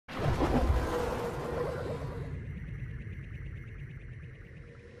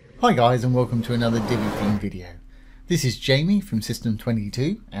Hi guys, and welcome to another Divi theme video. This is Jamie from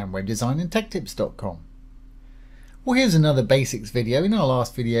System22 and webdesignandtechtips.com. Well, here's another basics video. In our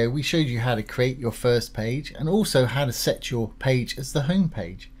last video we showed you how to create your first page and also how to set your page as the home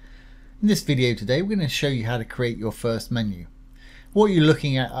page. In this video today we're going to show you how to create your first menu. What you're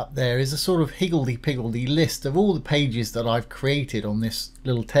looking at up there is a sort of higgledy-piggledy list of all the pages that I've created on this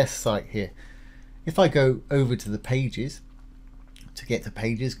little test site here. If I go over to the pages, to get to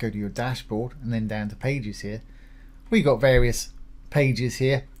pages, go to your dashboard and then down to pages here. We got various pages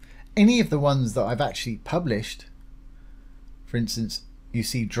here. Any of the ones that I've actually published, for instance, you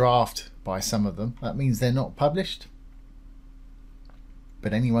see draft by some of them, that means they're not published.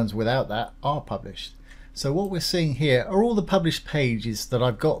 But any ones without that are published. So what we're seeing here are all the published pages that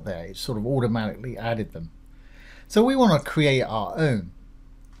I've got there. It's sort of automatically added them. So we want to create our own.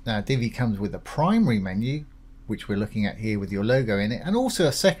 Now Divi comes with a primary menu, which we're looking at here with your logo in it, and also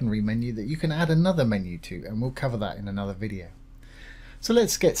a secondary menu that you can add another menu to, and we'll cover that in another video. So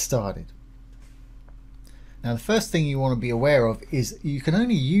let's get started. Now the first thing you want to be aware of is you can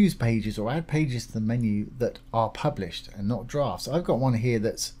only use pages or add pages to the menu that are published and not drafts. I've got one here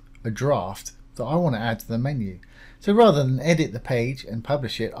that's a draft that I want to add to the menu. So rather than edit the page and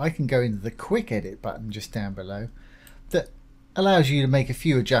publish it, I can go into the quick edit button just down below that allows you to make a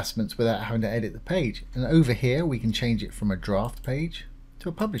few adjustments without having to edit the page. And over here we can change it from a draft page to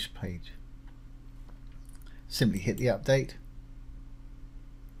a published page. Simply hit the update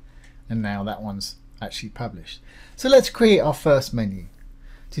and now that one's actually published. So let's create our first menu.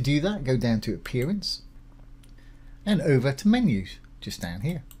 To do that, go down to Appearance and over to Menus just down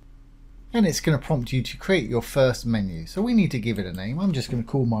here, and it's going to prompt you to create your first menu. So we need to give it a name. I'm just going to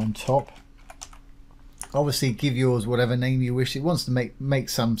call mine Top. Obviously give yours whatever name you wish. It wants to make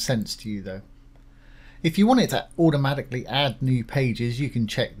some sense to you though. If you want it to automatically add new pages, you can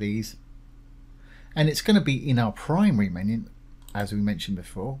check these, and it's going to be in our primary menu. As we mentioned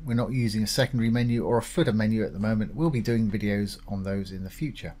before, we're not using a secondary menu or a footer menu at the moment. We'll be doing videos on those in the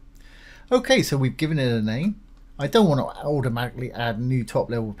future. Okay, so we've given it a name. I don't want to automatically add new top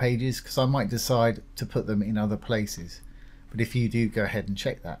level pages because I might decide to put them in other places, but if you do, go ahead and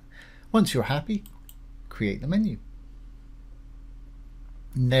check that. Once you're happy, create the menu.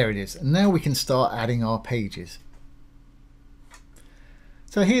 And there it is, and now we can start adding our pages.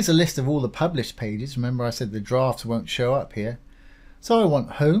 So here's a list of all the published pages. Remember I said the drafts won't show up here. So I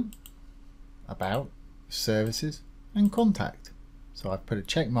want Home, About, Services and Contact. So I've put a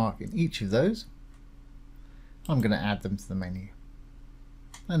check mark in each of those. I'm going to add them to the menu,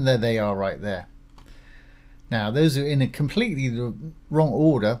 and there they are right there. Now those are in a completely wrong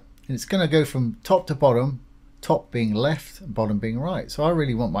order, and it's going to go from top to bottom, top being left, bottom being right. So I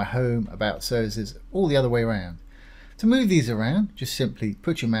really want my Home, About, Services all the other way around. To move these around, just simply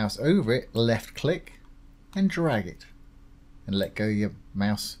put your mouse over it, left click and drag it, and let go your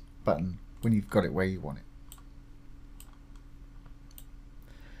mouse button when you've got it where you want it.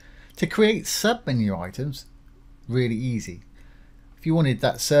 To create sub-menu items, really easy. If you wanted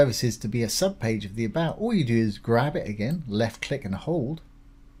that services to be a sub-page of the About, all you do is grab it again, left click and hold,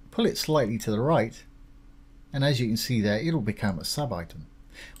 pull it slightly to the right, and as you can see there, it'll become a sub-item.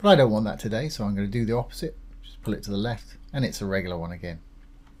 But I don't want that today, so I'm going to do the opposite. Just pull it to the left and it's a regular one again.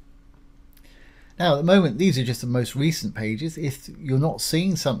 Now at the moment these are just the most recent pages. If you're not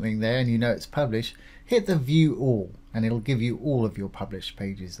seeing something there and you know it's published, hit the View All and it'll give you all of your published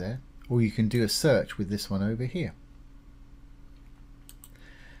pages there, or you can do a search with this one over here.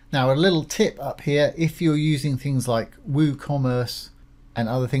 Now a little tip up here, if you're using things like WooCommerce and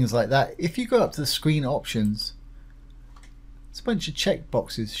other things like that, if you go up to the screen options, it's a bunch of check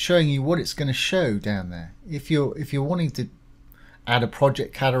boxes showing you what it's going to show down there. If you're wanting to add a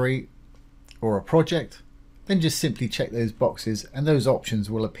project category or a project, then just simply check those boxes and those options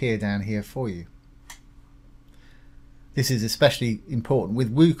will appear down here for you. This is especially important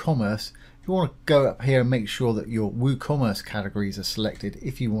with WooCommerce. You want to go up here and make sure that your WooCommerce categories are selected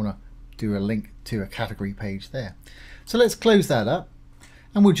if you want to do a link to a category page there. So let's close that up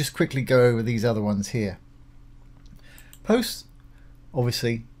and we'll just quickly go over these other ones here. Posts,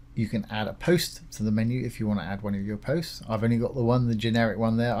 obviously you can add a post to the menu if you want to add one of your posts. I've only got the generic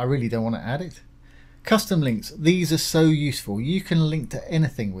one there. I really don't want to add it. Custom links, these are so useful. You can link to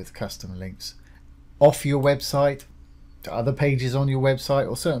anything with custom links, off your website, to other pages on your website,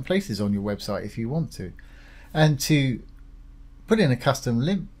 or certain places on your website if you want to. And to put in a custom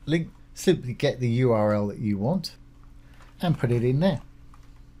link, simply get the URL that you want and put it in there.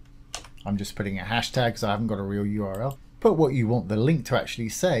 I'm just putting a hashtag because I haven't got a real URL. Put what you want the link to actually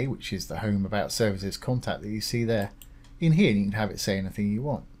say, which is the Home, About, Services, Contact that you see there, in here, and you can have it say anything you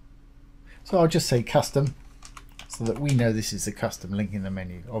want. So I'll just say custom so that we know this is the custom link in the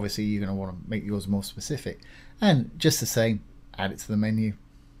menu. Obviously you're going to want to make yours more specific, and just the same, add it to the menu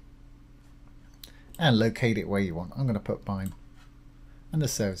and locate it where you want. I'm going to put mine under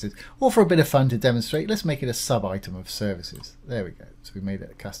services, or for a bit of fun to demonstrate, let's make it a sub item of services. There we go. So we made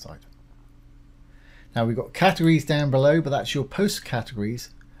it a cust item. Now we've got categories down below, but that's your post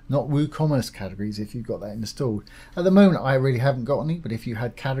categories, not WooCommerce categories if you've got that installed. At the moment I really haven't got any, but if you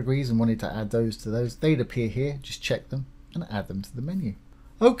had categories and wanted to add those to those, they'd appear here. Just check them and add them to the menu.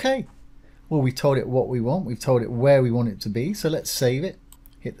 Okay, well, we told it what we want, we've told it where we want it to be, so let's save it.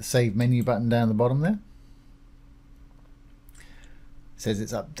 Hit the save menu button down the bottom there. It says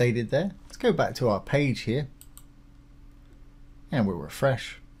it's updated there. Let's go back to our page here and we'll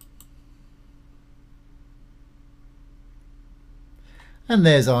refresh. And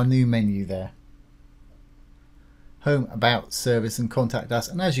there's our new menu there. Home, About, Service and Contact Us.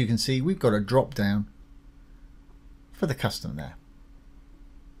 And as you can see, we've got a drop down for the custom there.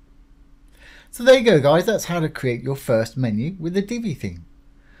 So there you go, guys. That's how to create your first menu with the Divi theme.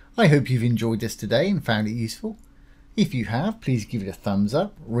 I hope you've enjoyed this today and found it useful. If you have, please give it a thumbs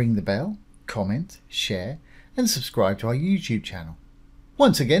up, ring the bell, comment, share and subscribe to our YouTube channel.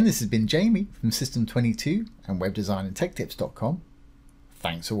 Once again, this has been Jamie from System22 and webdesignandtechtips.com.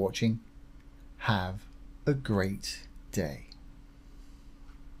 Thanks for watching. Have a great day.